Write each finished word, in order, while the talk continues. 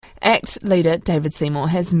ACT leader David Seymour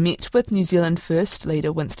has met with New Zealand First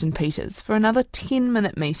leader Winston Peters for another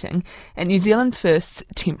 10-minute meeting at New Zealand First's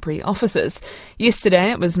temporary offices.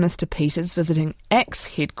 Yesterday it was Mr Peters visiting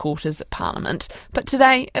ACT's headquarters at Parliament, but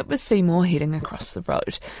today it was Seymour heading across the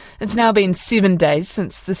road. It's now been 7 days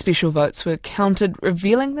since the special votes were counted,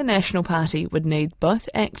 revealing the National Party would need both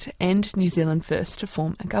ACT and New Zealand First to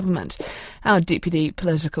form a government. Our deputy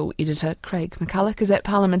political editor Craig McCulloch is at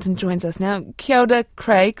Parliament and joins us now. Kia ora,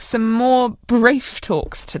 Craig. Some more brief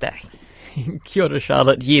talks today. Kia ora,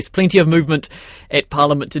 Charlotte. Yes, plenty of movement at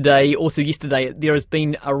Parliament today. Also yesterday, there has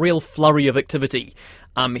been a real flurry of activity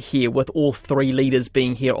here, with all three leaders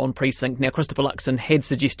being here on precinct. Now, Christopher Luxon had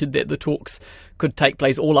suggested that the talks could take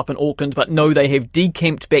place all up in Auckland, but no, they have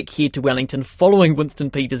decamped back here to Wellington following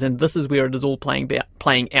Winston Peters, and this is where it is all playing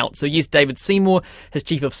out. So yes, David Seymour, his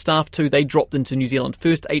Chief of Staff too, they dropped into New Zealand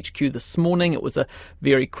First HQ this morning. It was a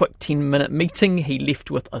very quick 10-minute meeting. He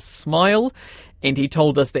left with a smile, and he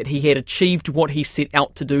told us that he had achieved what he set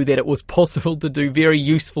out to do, that it was possible to do very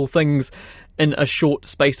useful things in a short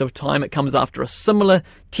space of time. It comes after a similar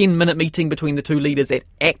 10-minute meeting between the two leaders at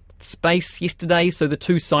ACT Space yesterday, so the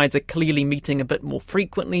two sides are clearly meeting a bit more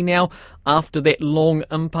frequently now after that long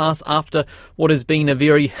impasse, after what has been a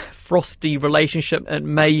very frosty relationship. It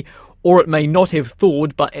may or it may not have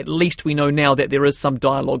thawed, but at least we know now that there is some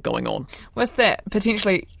dialogue going on. With that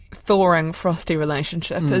potentially thawing, frosty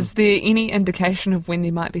relationship, is there any indication of when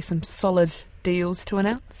there might be some solid deals to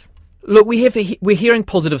announce? Look, we're hearing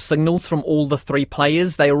positive signals from all the three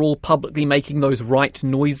players. They are all publicly making those right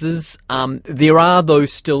noises. There are, though,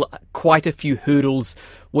 still quite a few hurdles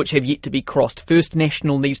which have yet to be crossed. First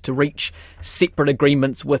National needs to reach separate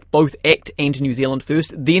agreements with both ACT and New Zealand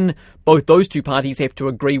First. Then both those two parties have to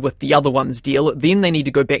agree with the other one's deal. Then they need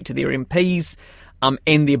to go back to their MPs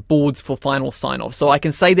and their boards for final sign-off. So I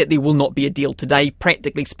can say that there will not be a deal today.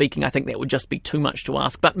 Practically speaking, I think that would just be too much to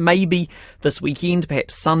ask. But maybe this weekend,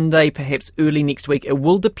 perhaps Sunday, perhaps early next week. It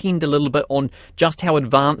will depend a little bit on just how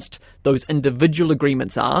advanced those individual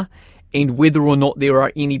agreements are and whether or not there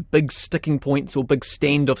are any big sticking points or big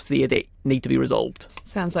standoffs there that need to be resolved.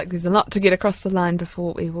 Sounds like there's a lot to get across the line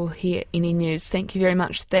before we will hear any news. Thank you very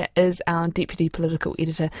much. That is our Deputy Political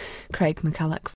Editor, Craig McCulloch.